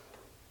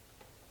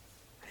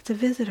 It's a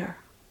visitor.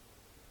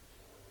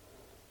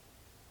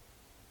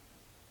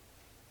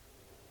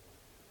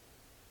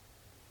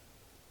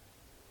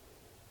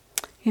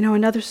 You know,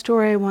 another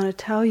story I want to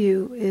tell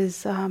you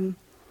is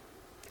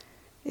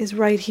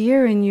right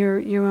here in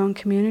your own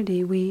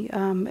community. We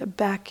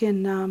back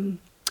in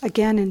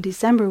again in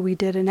December we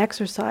did an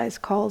exercise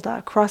called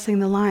Crossing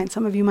the Line.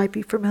 Some of you might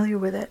be familiar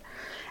with it,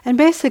 and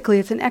basically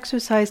it's an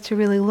exercise to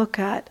really look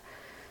at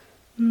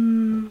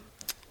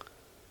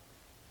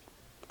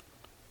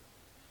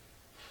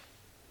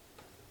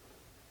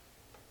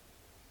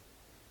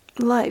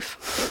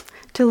life,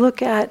 to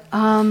look at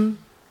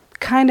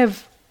kind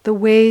of the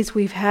ways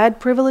we've had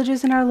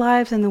privileges in our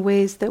lives and the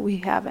ways that we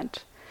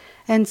haven't.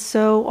 And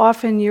so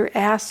often you're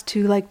asked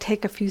to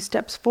take a few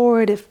steps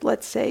forward if,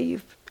 let's say,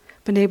 you've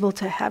been able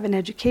to have an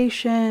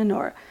education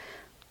or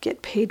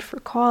get paid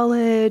for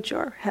college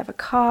or have a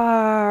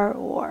car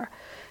or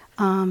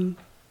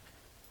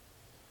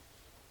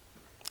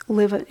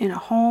live in a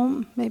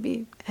home,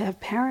 maybe have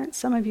parents.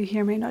 Some of you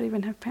here may not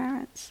even have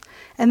parents.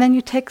 And then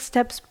you take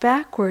steps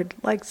backward,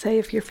 like say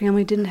if your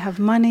family didn't have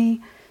money,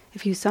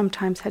 if you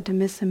sometimes had to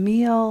miss a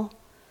meal,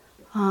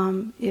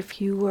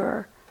 if you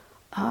were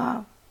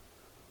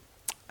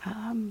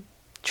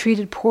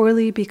treated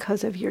poorly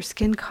because of your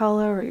skin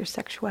color or your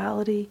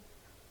sexuality.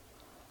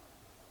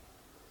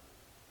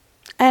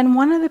 And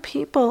one of the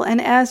people,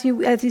 and as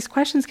these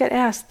questions get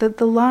asked,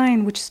 the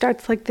line which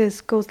starts like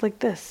this goes like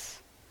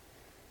this.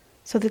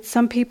 So that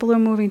some people are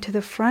moving to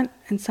the front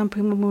and some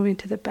people are moving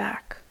to the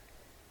back.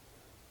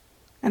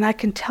 And I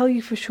can tell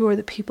you for sure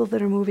the people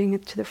that are moving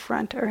to the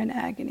front are in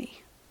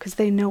agony, because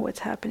they know what's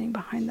happening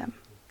behind them.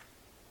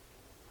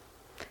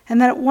 And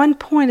then at one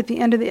point at the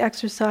end of the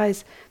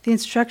exercise, the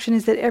instruction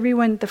is that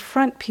everyone, the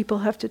front people,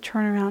 have to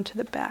turn around to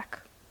the back.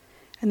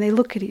 And they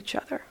look at each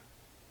other.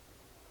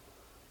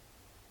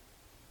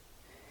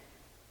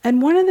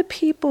 And one of the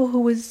people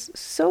who was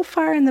so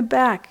far in the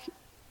back,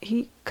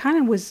 he kind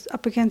of was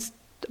up against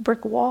a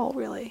brick wall,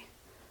 really.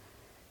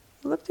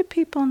 He looked at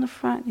people in the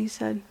front and he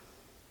said,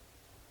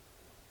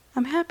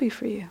 I'm happy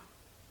for you.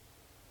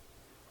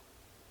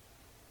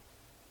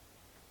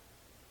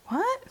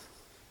 What?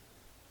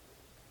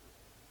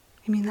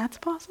 You mean that's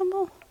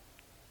possible?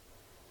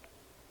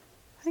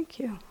 Thank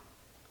you.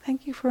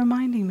 Thank you for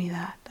reminding me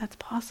that. That's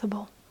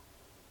possible.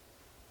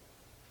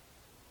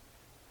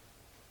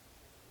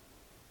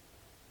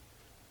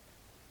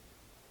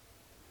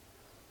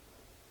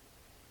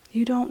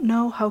 You don't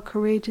know how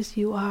courageous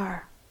you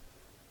are.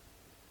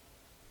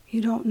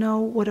 You don't know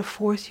what a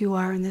force you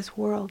are in this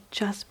world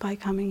just by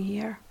coming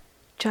here,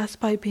 just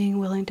by being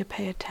willing to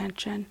pay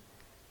attention,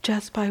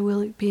 just by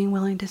being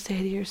willing to say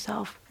to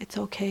yourself, it's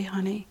okay,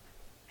 honey.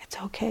 It's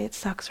okay, it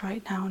sucks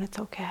right now and it's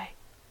okay.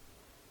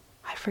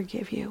 I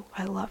forgive you,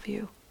 I love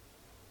you.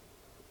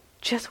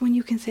 Just when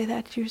you can say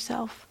that to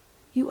yourself,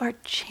 you are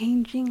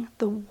changing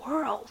the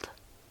world.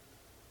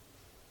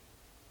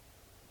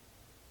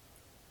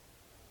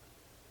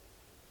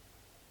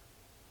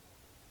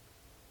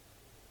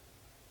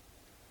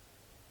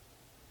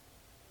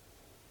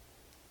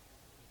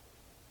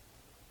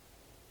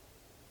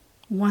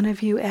 One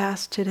of you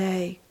asked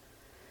today,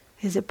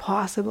 is it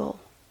possible?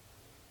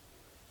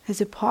 Is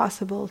it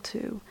possible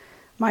to,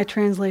 my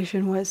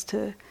translation was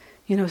to,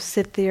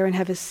 sit there and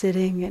have a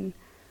sitting and,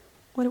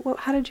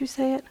 how did you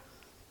say it?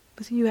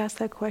 Was it you asked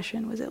that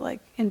question? Was it like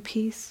in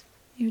peace?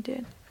 You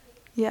did?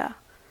 Yeah.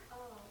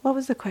 What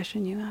was the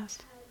question you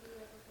asked? Have you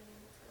ever been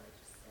able to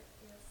just sit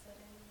there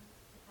sitting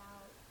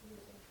without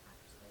losing track,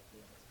 just be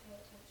able to pay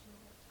attention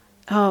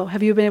the whole time? Oh,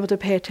 have you been able to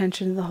pay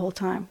attention the whole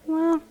time?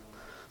 Well,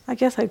 I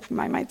guess I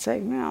might say,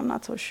 I'm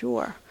not so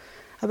sure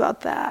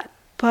about that.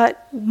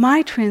 But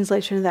my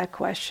translation of that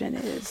question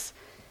is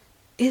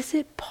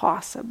it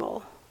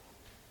possible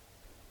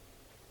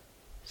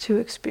to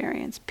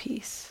experience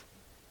peace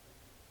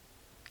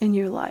in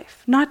your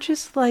life? Not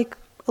just like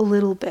a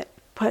little bit,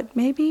 but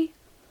maybe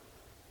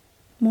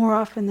more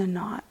often than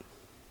not.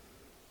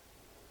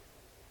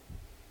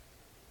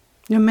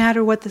 No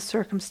matter what the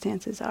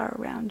circumstances are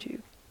around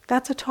you.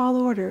 That's a tall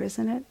order,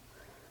 isn't it?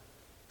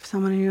 If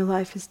someone in your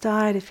life has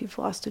died, if you've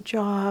lost a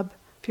job,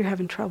 if you're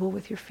having trouble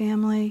with your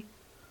family.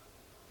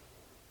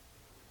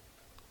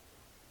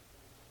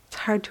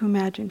 hard to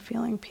imagine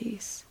feeling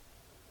peace.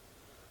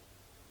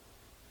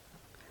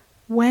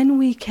 When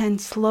we can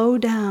slow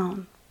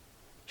down,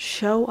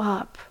 show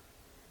up,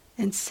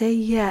 and say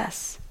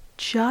yes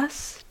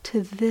just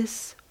to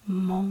this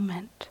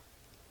moment,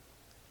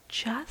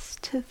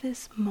 just to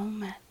this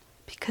moment,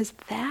 because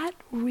that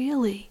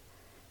really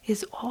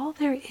is all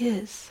there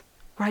is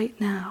right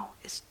now,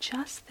 is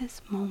just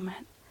this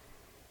moment.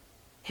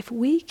 If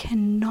we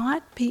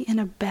cannot be in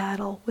a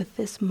battle with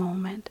this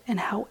moment, and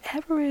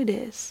however it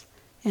is,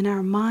 in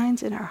our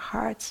minds, in our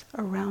hearts,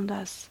 around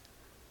us,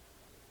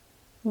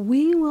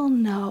 we will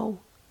know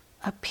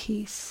a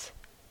peace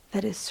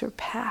that is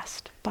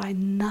surpassed by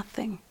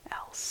nothing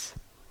else.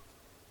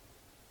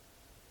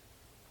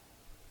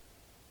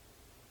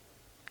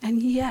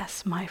 And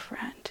yes, my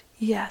friend,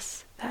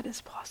 yes, that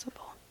is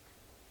possible.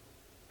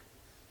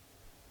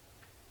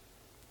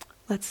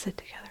 Let's sit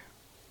together.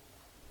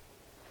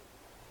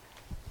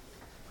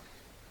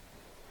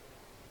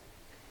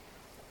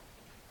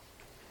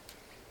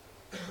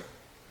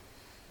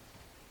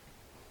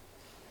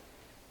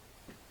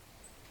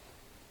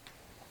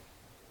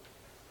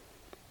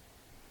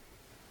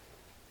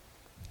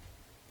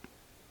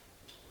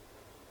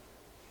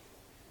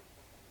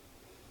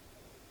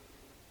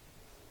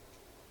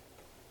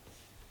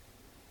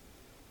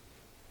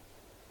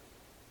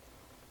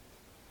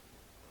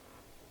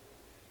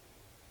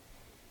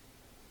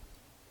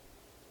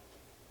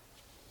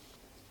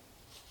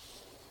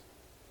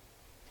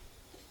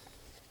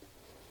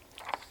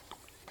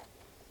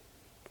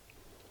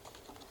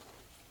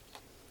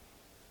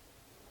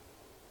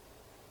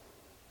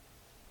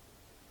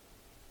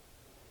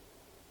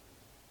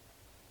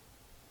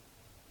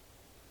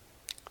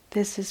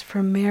 This is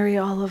from Mary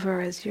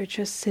Oliver as you're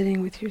just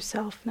sitting with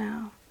yourself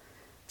now.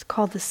 It's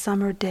called The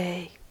Summer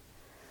Day.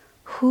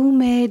 Who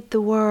made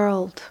the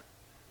world?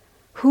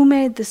 Who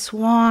made the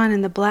swan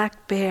and the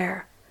black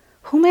bear?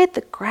 Who made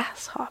the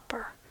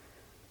grasshopper?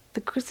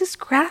 This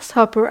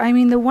grasshopper, I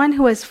mean the one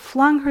who has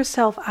flung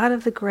herself out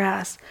of the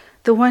grass,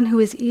 the one who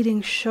is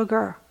eating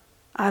sugar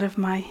out of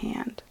my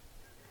hand,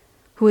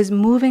 who is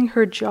moving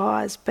her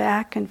jaws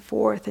back and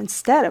forth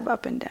instead of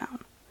up and down,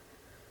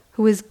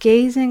 who is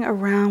gazing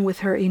around with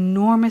her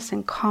enormous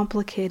and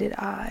complicated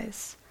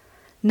eyes.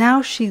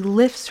 Now she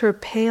lifts her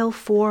pale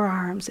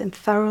forearms and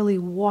thoroughly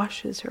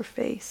washes her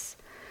face.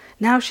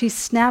 Now she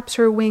snaps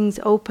her wings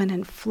open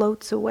and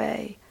floats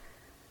away.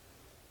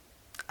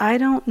 I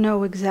don't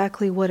know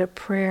exactly what a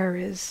prayer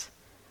is.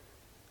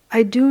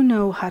 I do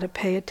know how to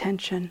pay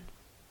attention,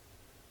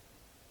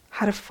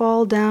 how to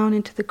fall down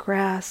into the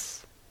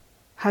grass,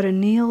 how to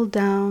kneel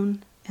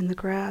down in the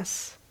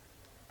grass,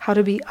 how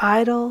to be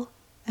idle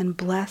and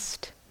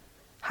blessed,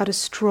 how to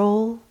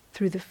stroll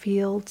through the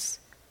fields,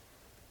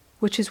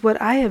 which is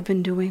what I have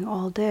been doing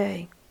all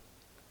day.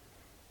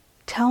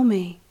 Tell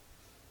me,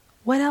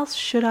 what else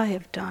should I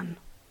have done?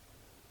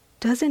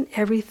 Doesn't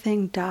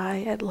everything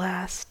die at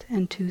last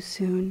and too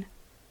soon?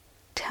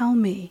 Tell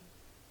me,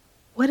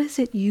 what is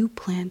it you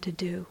plan to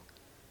do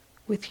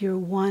with your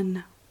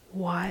one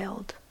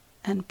wild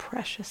and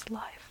precious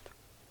life?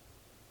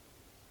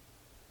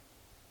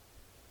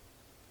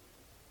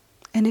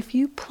 And if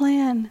you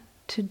plan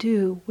to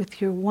do with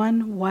your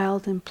one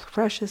wild and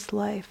precious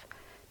life,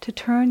 to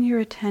turn your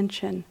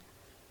attention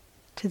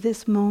to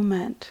this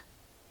moment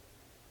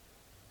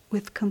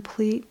with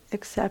complete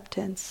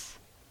acceptance,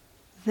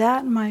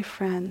 that, my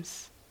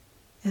friends,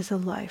 is a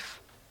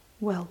life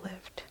well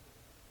lived.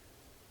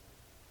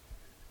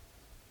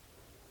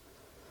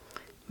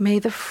 May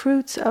the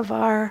fruits of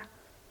our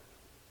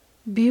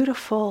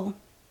beautiful,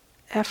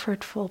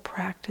 effortful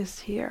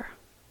practice here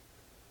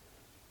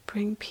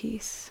bring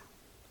peace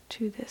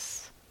to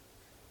this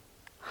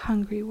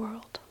hungry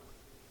world.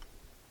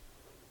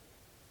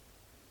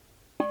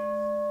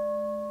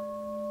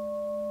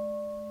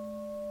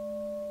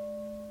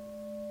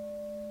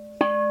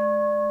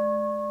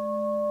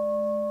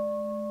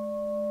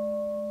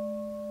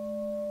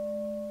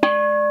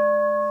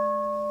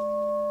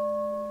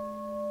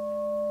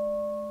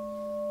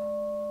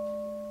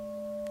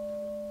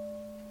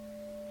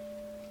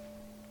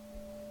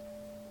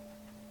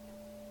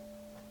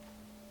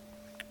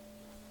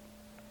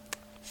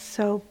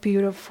 So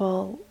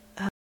beautiful.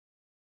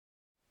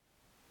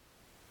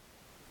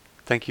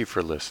 Thank you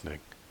for listening.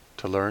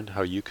 To learn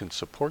how you can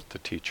support the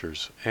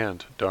teachers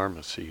and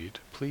Dharma Seed,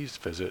 please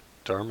visit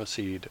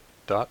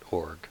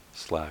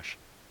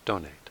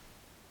dharmaseed.org/donate.